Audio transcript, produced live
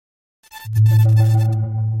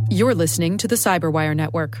You're listening to the Cyberwire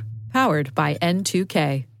Network, powered by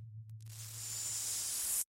N2K.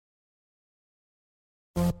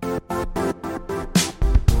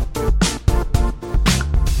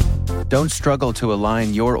 Don't struggle to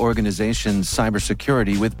align your organization's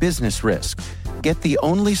cybersecurity with business risk. Get the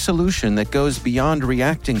only solution that goes beyond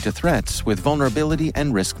reacting to threats with vulnerability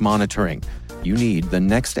and risk monitoring. You need the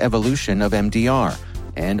next evolution of MDR,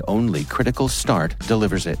 and only Critical Start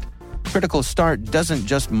delivers it. Critical Start doesn't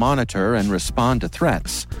just monitor and respond to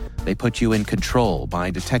threats. They put you in control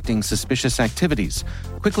by detecting suspicious activities,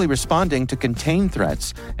 quickly responding to contain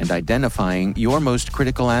threats, and identifying your most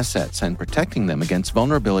critical assets and protecting them against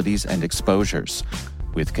vulnerabilities and exposures.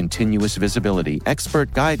 With continuous visibility,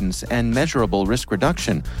 expert guidance, and measurable risk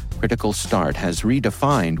reduction, Critical Start has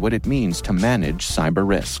redefined what it means to manage cyber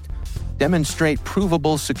risk. Demonstrate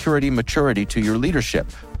provable security maturity to your leadership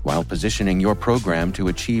while positioning your program to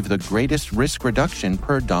achieve the greatest risk reduction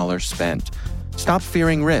per dollar spent. Stop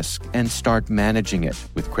fearing risk and start managing it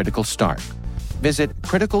with Critical Start. Visit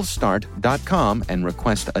criticalstart.com and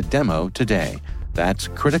request a demo today. That's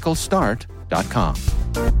criticalstart.com.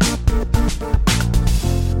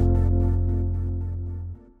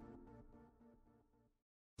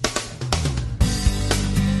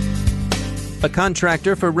 A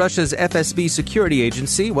contractor for Russia's FSB security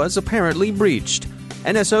agency was apparently breached.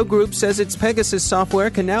 NSO Group says its Pegasus software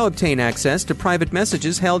can now obtain access to private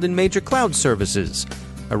messages held in major cloud services.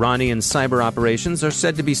 Iranian cyber operations are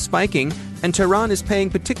said to be spiking, and Tehran is paying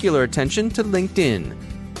particular attention to LinkedIn.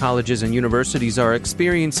 Colleges and universities are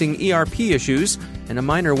experiencing ERP issues and a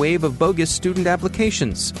minor wave of bogus student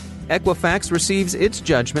applications. Equifax receives its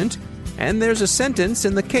judgment, and there's a sentence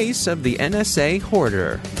in the case of the NSA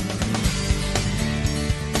hoarder.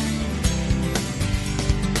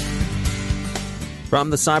 From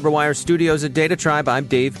the Cyberwire studios at Data Tribe, I'm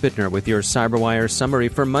Dave Bittner with your Cyberwire summary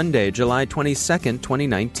for Monday, July 22,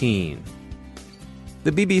 2019.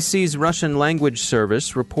 The BBC's Russian language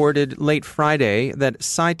service reported late Friday that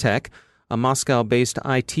Cytec, a Moscow-based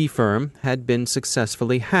IT firm, had been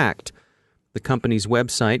successfully hacked. The company's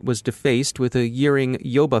website was defaced with a yearning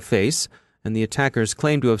Yoba face, and the attackers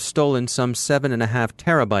claim to have stolen some 7.5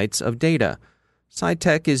 terabytes of data.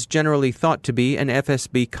 Cytec is generally thought to be an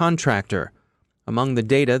FSB contractor. Among the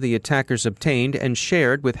data the attackers obtained and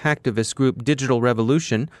shared with hacktivist group Digital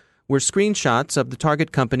Revolution were screenshots of the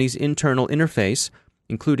target company's internal interface,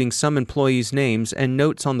 including some employees' names and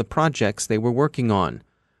notes on the projects they were working on.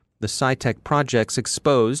 The Cytec projects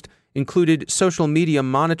exposed included social media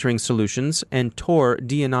monitoring solutions and Tor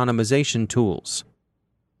de-anonymization tools.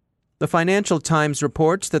 The Financial Times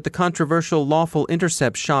reports that the controversial lawful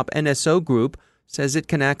intercept shop NSO Group says it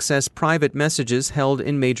can access private messages held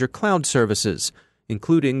in major cloud services,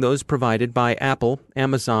 including those provided by Apple,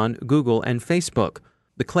 Amazon, Google, and Facebook.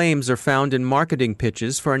 The claims are found in marketing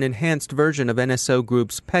pitches for an enhanced version of NSO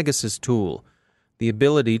Group's Pegasus tool. The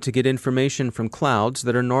ability to get information from clouds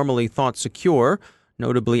that are normally thought secure,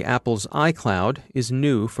 notably Apple's iCloud, is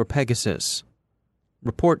new for Pegasus.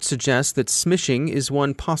 Reports suggest that smishing is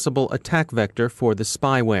one possible attack vector for the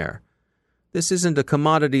spyware. This isn't a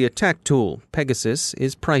commodity attack tool. Pegasus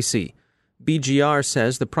is pricey. BGR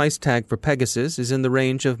says the price tag for Pegasus is in the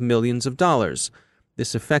range of millions of dollars.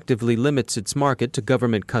 This effectively limits its market to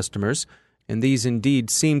government customers, and these indeed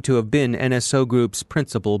seem to have been NSO Group's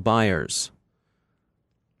principal buyers.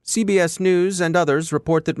 CBS News and others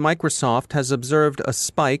report that Microsoft has observed a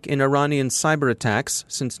spike in Iranian cyber attacks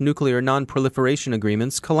since nuclear non-proliferation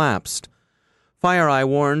agreements collapsed. FireEye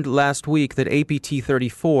warned last week that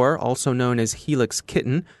APT-34, also known as Helix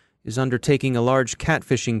Kitten, is undertaking a large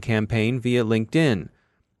catfishing campaign via LinkedIn.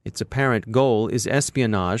 Its apparent goal is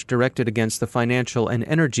espionage directed against the financial and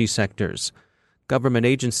energy sectors. Government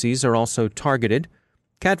agencies are also targeted.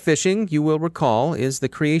 Catfishing, you will recall, is the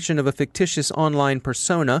creation of a fictitious online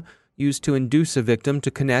persona used to induce a victim to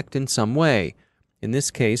connect in some way. In this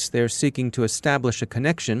case, they're seeking to establish a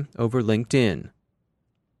connection over LinkedIn.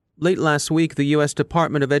 Late last week, the U.S.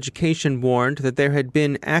 Department of Education warned that there had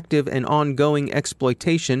been active and ongoing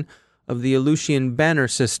exploitation of the Ellucian Banner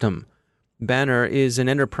system. Banner is an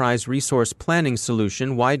enterprise resource planning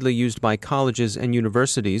solution widely used by colleges and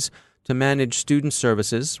universities to manage student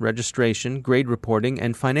services, registration, grade reporting,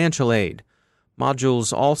 and financial aid.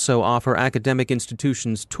 Modules also offer academic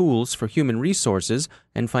institutions tools for human resources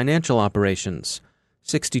and financial operations.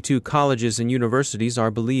 62 colleges and universities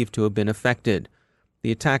are believed to have been affected.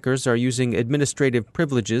 The attackers are using administrative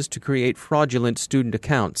privileges to create fraudulent student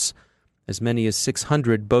accounts. As many as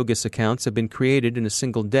 600 bogus accounts have been created in a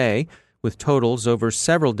single day, with totals over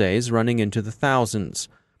several days running into the thousands.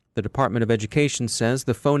 The Department of Education says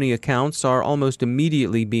the phony accounts are almost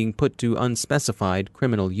immediately being put to unspecified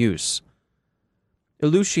criminal use.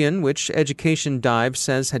 Ellucian, which Education Dive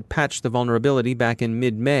says had patched the vulnerability back in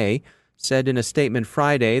mid-May, said in a statement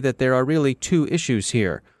Friday that there are really two issues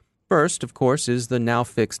here. First, of course, is the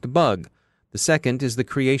now-fixed bug. The second is the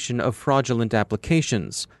creation of fraudulent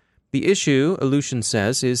applications. The issue, Ellucian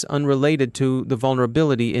says, is unrelated to the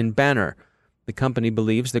vulnerability in Banner. The company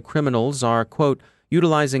believes that criminals are, quote,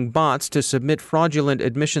 utilizing bots to submit fraudulent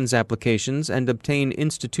admissions applications and obtain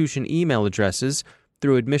institution email addresses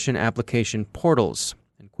through admission application portals,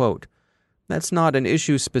 end quote. That's not an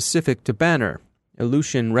issue specific to Banner.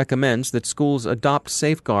 Ellucian recommends that schools adopt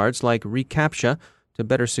safeguards like reCAPTCHA to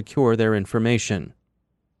better secure their information.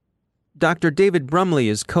 Dr. David Brumley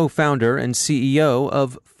is co-founder and CEO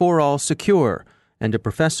of For All Secure and a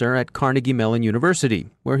professor at Carnegie Mellon University,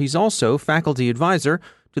 where he's also faculty advisor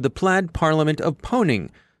to the Plaid Parliament of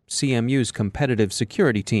Poning, CMU's competitive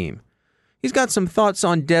security team. He's got some thoughts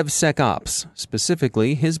on DevSecOps,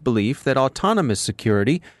 specifically his belief that autonomous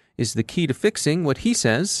security is the key to fixing what he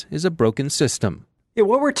says is a broken system. Yeah,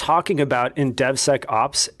 what we're talking about in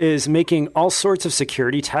DevSecOps is making all sorts of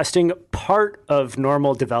security testing part of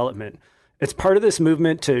normal development. It's part of this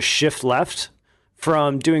movement to shift left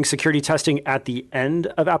from doing security testing at the end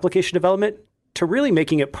of application development to really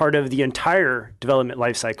making it part of the entire development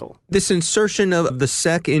lifecycle. This insertion of the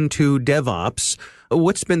sec into DevOps,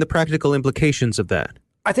 what's been the practical implications of that?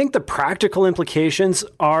 I think the practical implications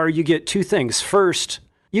are you get two things. First,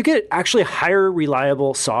 you get actually higher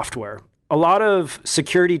reliable software. A lot of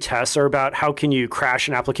security tests are about how can you crash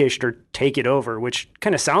an application or take it over, which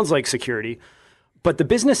kind of sounds like security. But the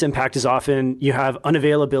business impact is often you have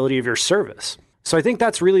unavailability of your service. So I think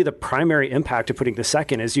that's really the primary impact of putting the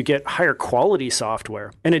second is you get higher quality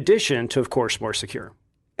software, in addition to, of course, more secure.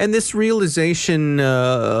 And this realization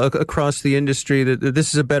across the industry that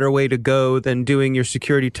this is a better way to go than doing your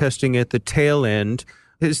security testing at the tail end,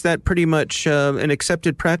 is that pretty much an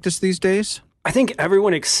accepted practice these days? I think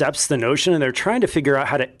everyone accepts the notion and they're trying to figure out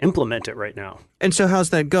how to implement it right now. And so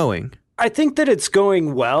how's that going? I think that it's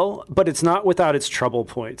going well, but it's not without its trouble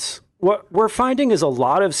points. What we're finding is a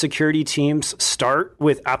lot of security teams start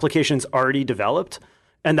with applications already developed,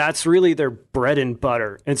 and that's really their bread and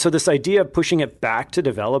butter. And so this idea of pushing it back to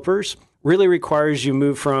developers really requires you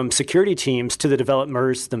move from security teams to the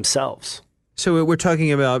developers themselves. So we're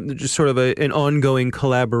talking about just sort of an ongoing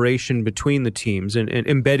collaboration between the teams and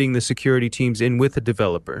embedding the security teams in with the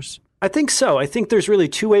developers. I think so. I think there's really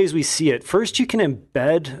two ways we see it. First, you can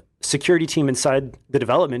embed security team inside the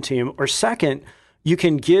development team, or second, you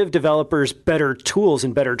can give developers better tools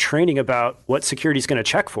and better training about what security is going to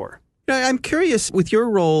check for. I'm curious, with your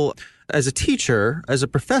role as a teacher, as a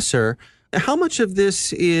professor, how much of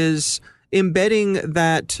this is embedding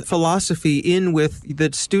that philosophy in with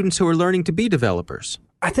the students who are learning to be developers?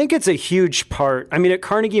 I think it's a huge part. I mean, at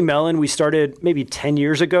Carnegie Mellon, we started maybe 10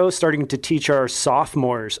 years ago, starting to teach our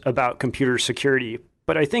sophomores about computer security.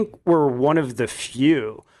 But I think we're one of the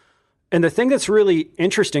few. And the thing that's really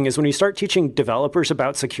interesting is when you start teaching developers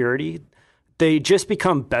about security, they just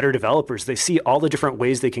become better developers. They see all the different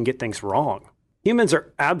ways they can get things wrong. Humans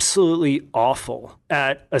are absolutely awful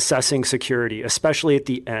at assessing security, especially at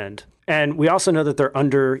the end. And we also know that they're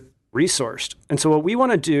under-resourced. And so what we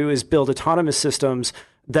want to do is build autonomous systems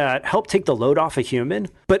that help take the load off a human,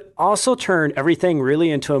 but also turn everything really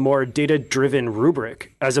into a more data-driven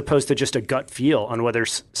rubric, as opposed to just a gut feel on whether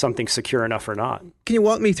something's secure enough or not. Can you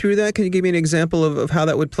walk me through that? Can you give me an example of how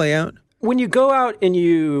that would play out? When you go out and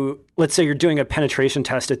let's say you're doing a penetration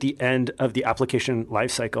test at the end of the application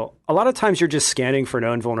lifecycle, a lot of times you're just scanning for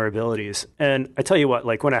known vulnerabilities. And I tell you what,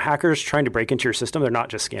 like when a hacker is trying to break into your system, they're not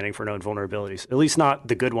just scanning for known vulnerabilities, at least not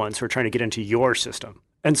the good ones who are trying to get into your system.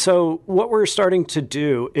 And so what we're starting to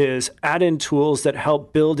do is add in tools that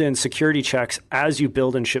help build in security checks as you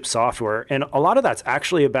build and ship software. And a lot of that's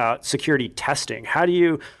actually about security testing. How do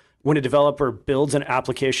you, when a developer builds an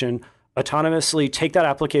application, autonomously take that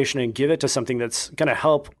application and give it to something that's going to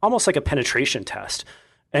help almost like a penetration test,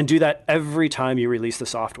 and do that every time you release the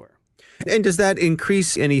software. And does that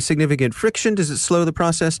increase any significant friction? Does it slow the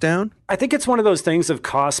process down? I think it's one of those things of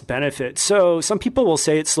cost benefit. So some people will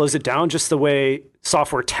say it slows it down just the way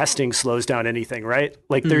software testing slows down anything, right?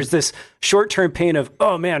 Like there's this short-term pain of,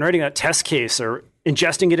 oh man, writing that test case or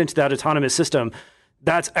ingesting it into that autonomous system,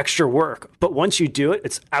 that's extra work. But once you do it,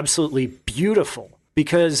 it's absolutely beautiful,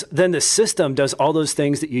 because then the system does all those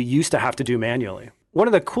things that you used to have to do manually. One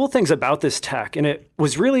of the cool things about this tech, and it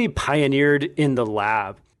was really pioneered in the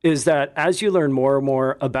lab, is that as you learn more and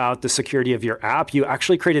more about the security of your app, you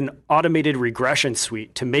actually create an automated regression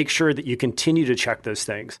suite to make sure that you continue to check those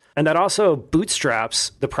things. And that also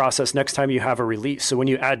bootstraps the process next time you have a release. So when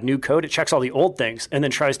you add new code, it checks all the old things and then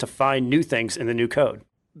tries to find new things in the new code.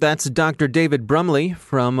 That's Dr. David Brumley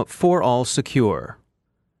from For All Secure.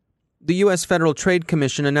 The U.S. Federal Trade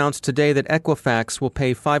Commission announced today that Equifax will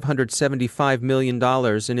pay $575 million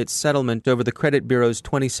in its settlement over the credit bureau's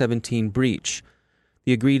 2017 breach.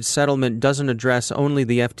 The agreed settlement doesn't address only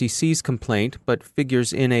the FTC's complaint, but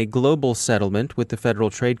figures in a global settlement with the Federal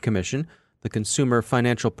Trade Commission, the Consumer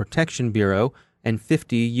Financial Protection Bureau, and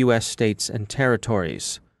 50 U.S. states and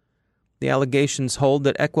territories. The allegations hold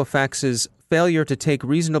that Equifax's failure to take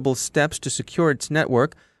reasonable steps to secure its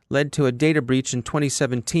network led to a data breach in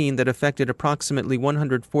 2017 that affected approximately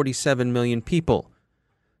 147 million people.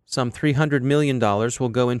 Some $300 million will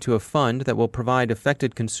go into a fund that will provide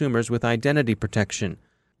affected consumers with identity protection.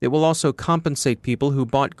 It will also compensate people who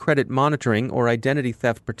bought credit monitoring or identity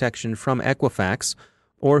theft protection from Equifax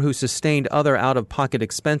or who sustained other out-of-pocket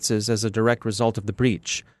expenses as a direct result of the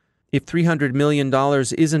breach. If $300 million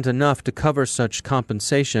isn't enough to cover such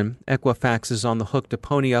compensation, Equifax is on the hook to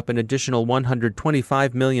pony up an additional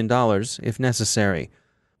 $125 million if necessary.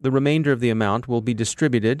 The remainder of the amount will be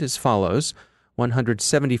distributed as follows.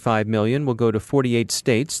 $175 million will go to 48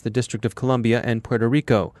 states, the District of Columbia, and Puerto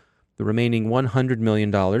Rico. The remaining $100 million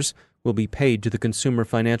will be paid to the Consumer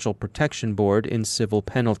Financial Protection Board in civil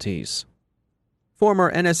penalties.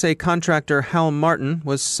 Former NSA contractor Hal Martin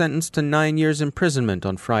was sentenced to 9 years imprisonment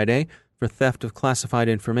on Friday for theft of classified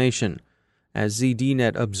information. As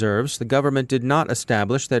ZDNet observes, the government did not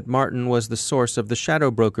establish that Martin was the source of the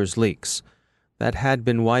Shadow Brokers leaks. That had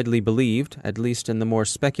been widely believed, at least in the more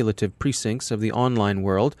speculative precincts of the online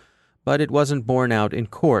world, but it wasn't borne out in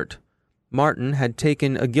court. Martin had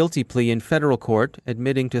taken a guilty plea in federal court,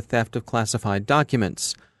 admitting to theft of classified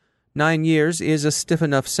documents. 9 years is a stiff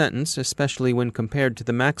enough sentence, especially when compared to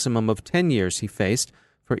the maximum of 10 years he faced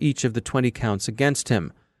for each of the 20 counts against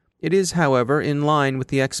him. It is, however, in line with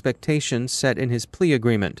the expectations set in his plea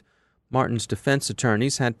agreement. Martin's defense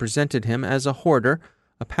attorneys had presented him as a hoarder,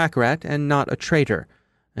 a pack rat, and not a traitor,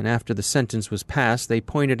 and after the sentence was passed, they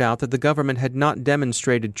pointed out that the government had not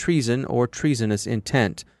demonstrated treason or treasonous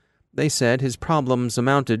intent. They said his problems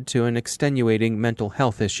amounted to an extenuating mental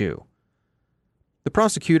health issue. The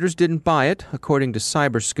prosecutors didn't buy it, according to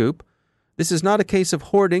Cyberscoop. This is not a case of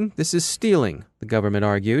hoarding, this is stealing, the government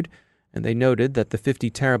argued, and they noted that the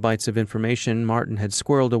 50 terabytes of information Martin had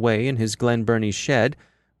squirreled away in his Glen Burnie shed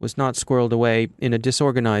was not squirreled away in a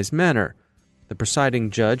disorganized manner. The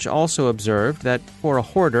presiding judge also observed that, for a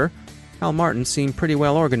hoarder, Hal Martin seemed pretty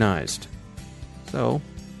well organized. So,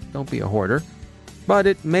 don't be a hoarder. But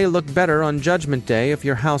it may look better on Judgment Day if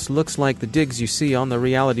your house looks like the digs you see on the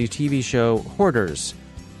reality TV show Hoarders.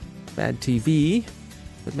 Bad TV,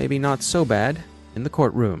 but maybe not so bad in the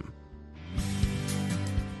courtroom.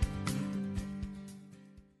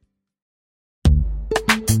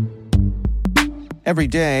 Every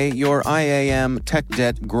day, your IAM tech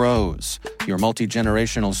debt grows. Your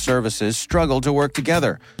multi-generational services struggle to work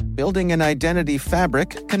together. Building an identity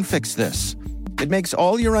fabric can fix this. It makes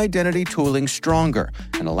all your identity tooling stronger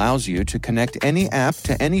and allows you to connect any app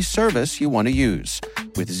to any service you want to use,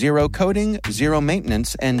 with zero coding, zero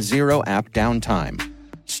maintenance, and zero app downtime.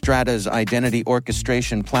 Strata's identity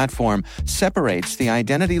orchestration platform separates the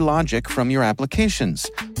identity logic from your applications,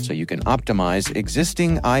 so you can optimize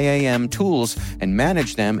existing IAM tools and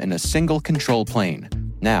manage them in a single control plane.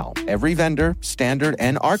 Now, every vendor, standard,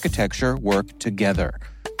 and architecture work together.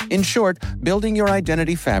 In short, building your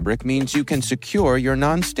identity fabric means you can secure your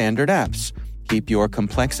non-standard apps, keep your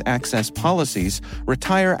complex access policies,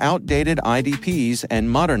 retire outdated IDPs, and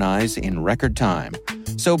modernize in record time.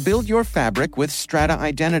 So build your fabric with Strata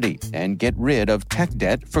Identity and get rid of tech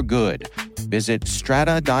debt for good. Visit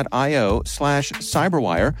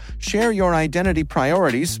strata.io/cyberwire, share your identity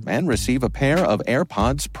priorities, and receive a pair of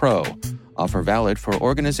AirPods Pro. Offer valid for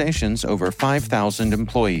organizations over 5,000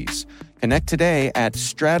 employees. Connect today at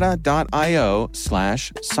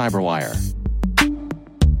strata.io/cyberwire.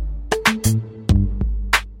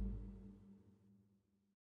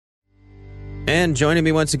 And joining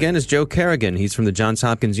me once again is Joe Carrigan. He's from the Johns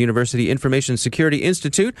Hopkins University Information Security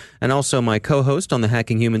Institute and also my co-host on the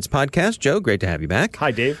Hacking Humans podcast. Joe, great to have you back.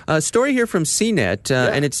 Hi, Dave. A story here from CNET,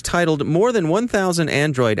 and it's titled, More Than 1,000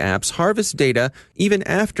 Android Apps Harvest Data Even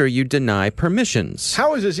After You Deny Permissions.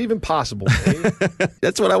 How is this even possible, Dave?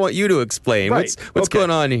 That's what I want you to explain. Right. What's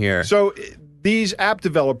going on here? So these app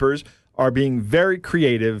developers are being very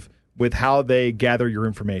creative with how they gather your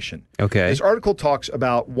information. Okay. This article talks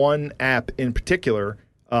about one app in particular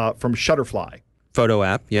from Shutterfly. Photo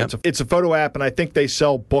app, yeah. It's a photo app, and I think they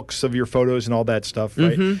sell books of your photos and all that stuff,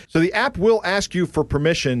 right? Mm-hmm. So the app will ask you for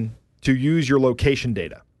permission to use your location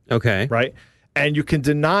data. Okay. Right? And you can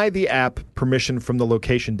deny the app permission from the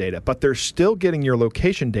location data, but they're still getting your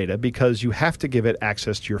location data because you have to give it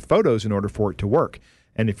access to your photos in order for it to work.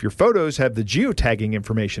 And if your photos have the geotagging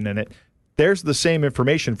information in it, there's the same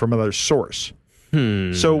information from another source.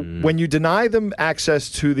 So when you deny them access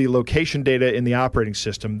to the location data in the operating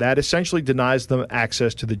system, that essentially denies them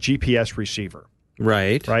access to the GPS receiver.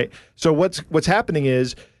 Right. Right. So what's happening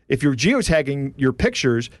is if you're geotagging your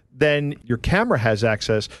pictures, then your camera has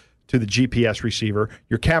access to the GPS receiver.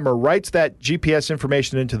 Your camera writes that GPS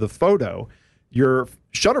information into the photo. Your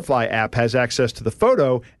Shutterfly app has access to the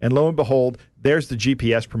photo, and lo and behold, there's the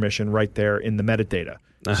GPS permission right there in the metadata.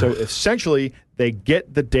 So essentially, they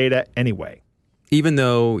get the data anyway. Even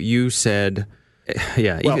though you said,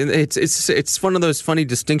 it's one of those funny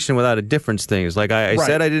distinction without a difference things. Like I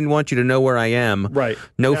said I didn't want you to know where I am. Right.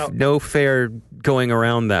 No fair going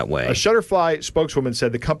around that way. A Shutterfly spokeswoman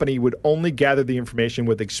said the company would only gather the information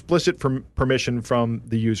with explicit permission from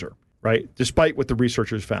the user, right? Despite what the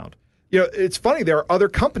researchers found. You know, it's funny, there are other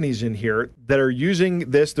companies in here that are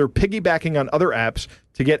using this. They're piggybacking on other apps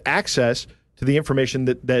to get access to the information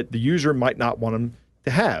that the user might not want them to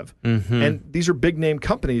have. Mm-hmm. And these are big name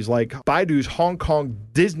companies like Baidu's Hong Kong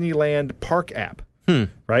Disneyland Park app,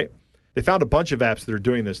 right? They found a bunch of apps that are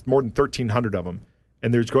doing this, more than 1,300 of them.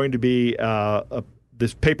 And there's going to be,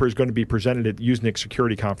 this paper is going to be presented at Usenix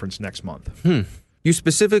Security Conference next month. You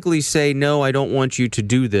specifically say, no, I don't want you to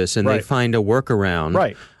do this, and they find a workaround.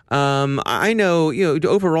 Right. I know,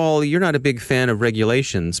 overall, you're not a big fan of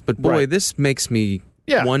regulations, but boy, this makes me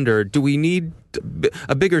wonder, do we need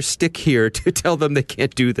a bigger stick here to tell them they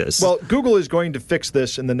can't do this? Well, Google is going to fix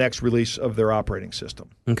this in the next release of their operating system.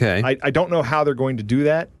 Okay. I don't know how they're going to do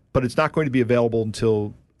that, but it's not going to be available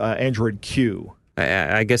until Android Q.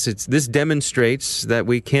 I guess this demonstrates that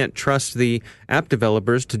we can't trust the app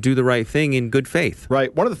developers to do the right thing in good faith.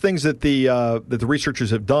 Right. One of the things that the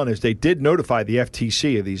researchers have done is they did notify the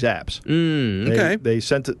FTC of these apps. Okay. They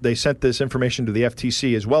sent this information to the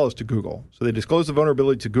FTC as well as to Google. So they disclosed the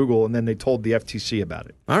vulnerability to Google, and then they told the FTC about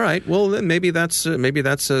it. All right. Well, then maybe that's a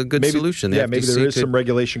good solution. Maybe there is some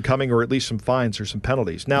regulation coming, or at least some fines or some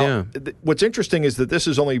penalties. Now, what's interesting is that this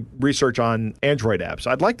is only research on Android apps.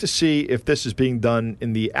 I'd like to see if this is being done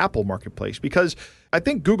in the Apple marketplace, because I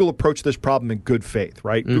think Google approached this problem in good faith,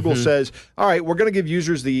 right? Mm-hmm. Google says, all right, we're going to give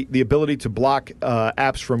users the ability to block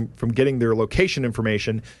apps from getting their location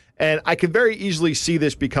information. And I could very easily see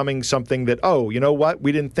this becoming something that, oh, you know what?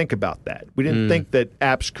 We didn't think about that. We didn't think that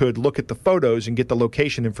apps could look at the photos and get the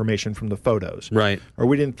location information from the photos. Right. Or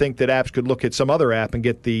we didn't think that apps could look at some other app and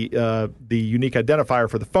get the unique identifier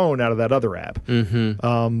for the phone out of that other app.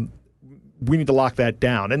 Mm-hmm. We need to lock that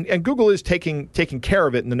down. And Google is taking care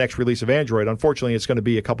of it in the next release of Android. Unfortunately, it's going to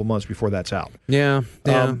be a couple months before that's out. Yeah.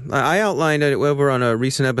 I outlined it over on a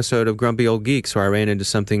recent episode of Grumpy Old Geeks where I ran into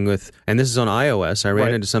something with, and this is on iOS, I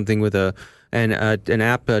ran into something with an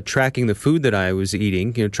app tracking the food that I was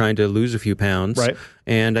eating, trying to lose a few pounds. Right.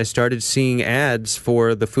 And I started seeing ads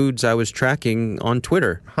for the foods I was tracking on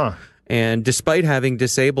Twitter. Huh. And despite having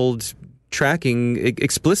disabled tracking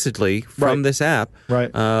explicitly from this app. Right.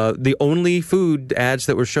 The only food ads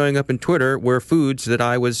that were showing up in Twitter were foods that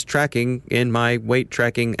I was tracking in my weight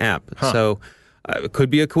tracking app. Huh. So it could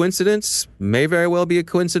be a coincidence, may very well be a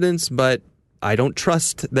coincidence, but I don't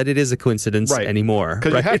trust that it is a coincidence anymore.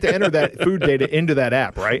 Because you have to enter that food data into that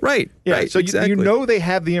app, right? Right. Yeah. Right, so exactly. you know they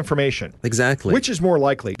have the information. Exactly. Which is more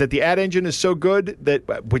likely? That the ad engine is so good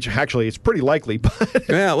that, which actually it's pretty likely, but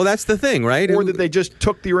yeah, well, that's the thing, right? Or that they just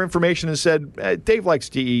took your information and said, Dave likes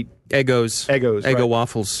to eat Eggos, right?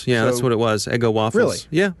 waffles. Yeah, that's what it was. Eggo waffles. Really?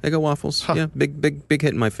 Yeah, Eggo waffles. Huh. Yeah, big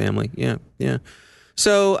hit in my family. Yeah.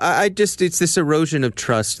 So it's this erosion of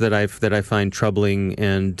trust that I find troubling,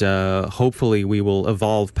 and hopefully we will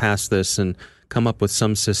evolve past this and come up with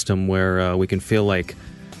some system where we can feel like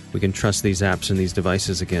we can trust these apps and these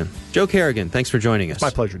devices again. Joe Carrigan, thanks for joining us. My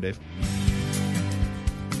pleasure, Dave.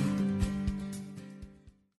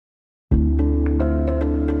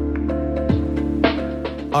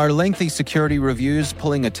 Are lengthy security reviews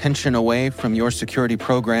pulling attention away from your security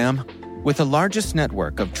program? With the largest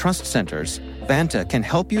network of trust centers, Vanta can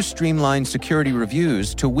help you streamline security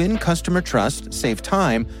reviews to win customer trust, save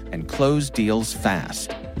time, and close deals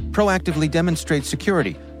fast. Proactively demonstrate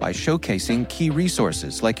security by showcasing key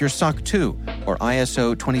resources like your SOC 2 or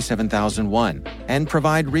ISO 27001, and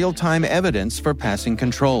provide real-time evidence for passing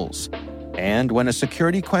controls. And when a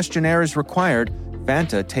security questionnaire is required,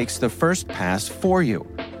 Vanta takes the first pass for you.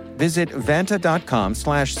 Visit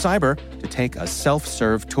vanta.com/cyber to take a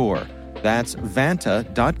self-serve tour. That's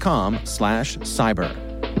vanta.com/cyber.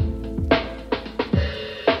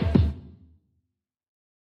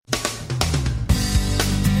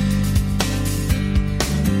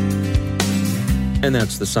 And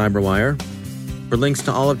that's the Cyberwire. For links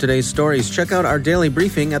to all of today's stories, check out our daily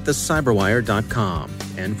briefing at thecyberwire.com.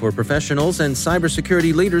 And for professionals and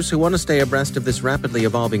cybersecurity leaders who want to stay abreast of this rapidly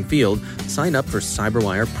evolving field, sign up for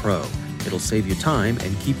Cyberwire Pro. It'll save you time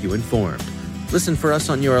and keep you informed. Listen for us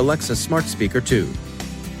on your Alexa smart speaker, too.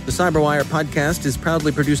 The Cyberwire podcast is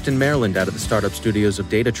proudly produced in Maryland out of the startup studios of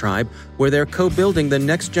Data Tribe, where they're co-building the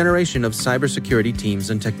next generation of cybersecurity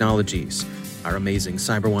teams and technologies. Our amazing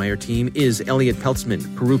Cyberwire team is Elliot Peltzman,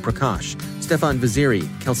 Puru Prakash, Stefan Vaziri,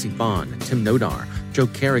 Kelsey Bond, Tim Nodar, Joe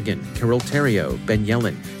Kerrigan, Carol Terrio, Ben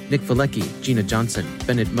Yellen, Nick Valecki, Gina Johnson,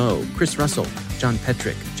 Bennett Moe, Chris Russell, John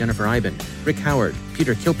Petrick, Jennifer Iben, Rick Howard,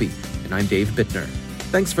 Peter Kilpie, and I'm Dave Bittner.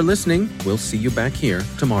 Thanks for listening. We'll see you back here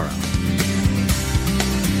tomorrow.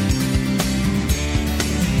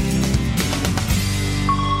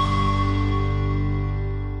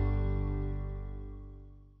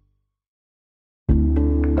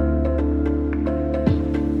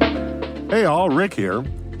 Hey all, Rick here.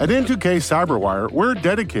 At N2K Cyberwire, we're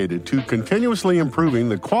dedicated to continuously improving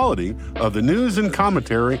the quality of the news and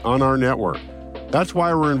commentary on our network. That's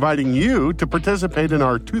why we're inviting you to participate in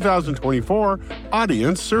our 2024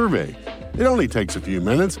 audience survey. It only takes a few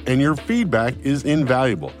minutes, and your feedback is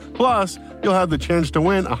invaluable. Plus, you'll have the chance to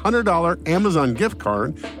win a $100 Amazon gift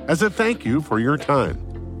card as a thank you for your time.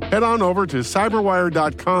 Head on over to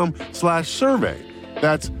cyberwire.com/survey.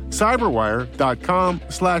 That's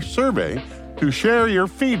cyberwire.com/survey to share your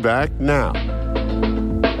feedback now.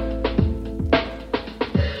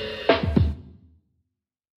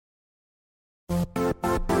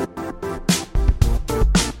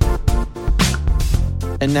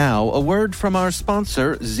 And now, a word from our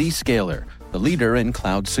sponsor, Zscaler, the leader in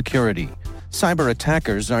cloud security. Cyber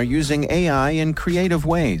attackers are using AI in creative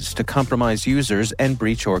ways to compromise users and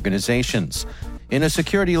breach organizations. In a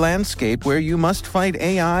security landscape where you must fight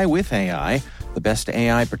AI with AI, the best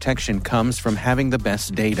AI protection comes from having the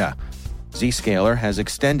best data. Zscaler has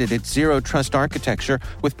extended its Zero Trust architecture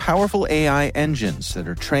with powerful AI engines that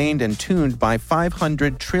are trained and tuned by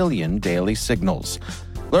 500 trillion daily signals.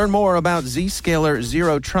 Learn more about Zscaler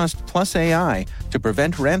Zero Trust Plus AI to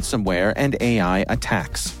prevent ransomware and AI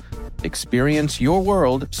attacks. Experience your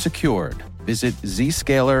world secured. Visit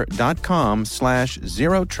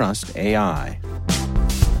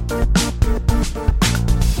zscaler.com/zerotrustai.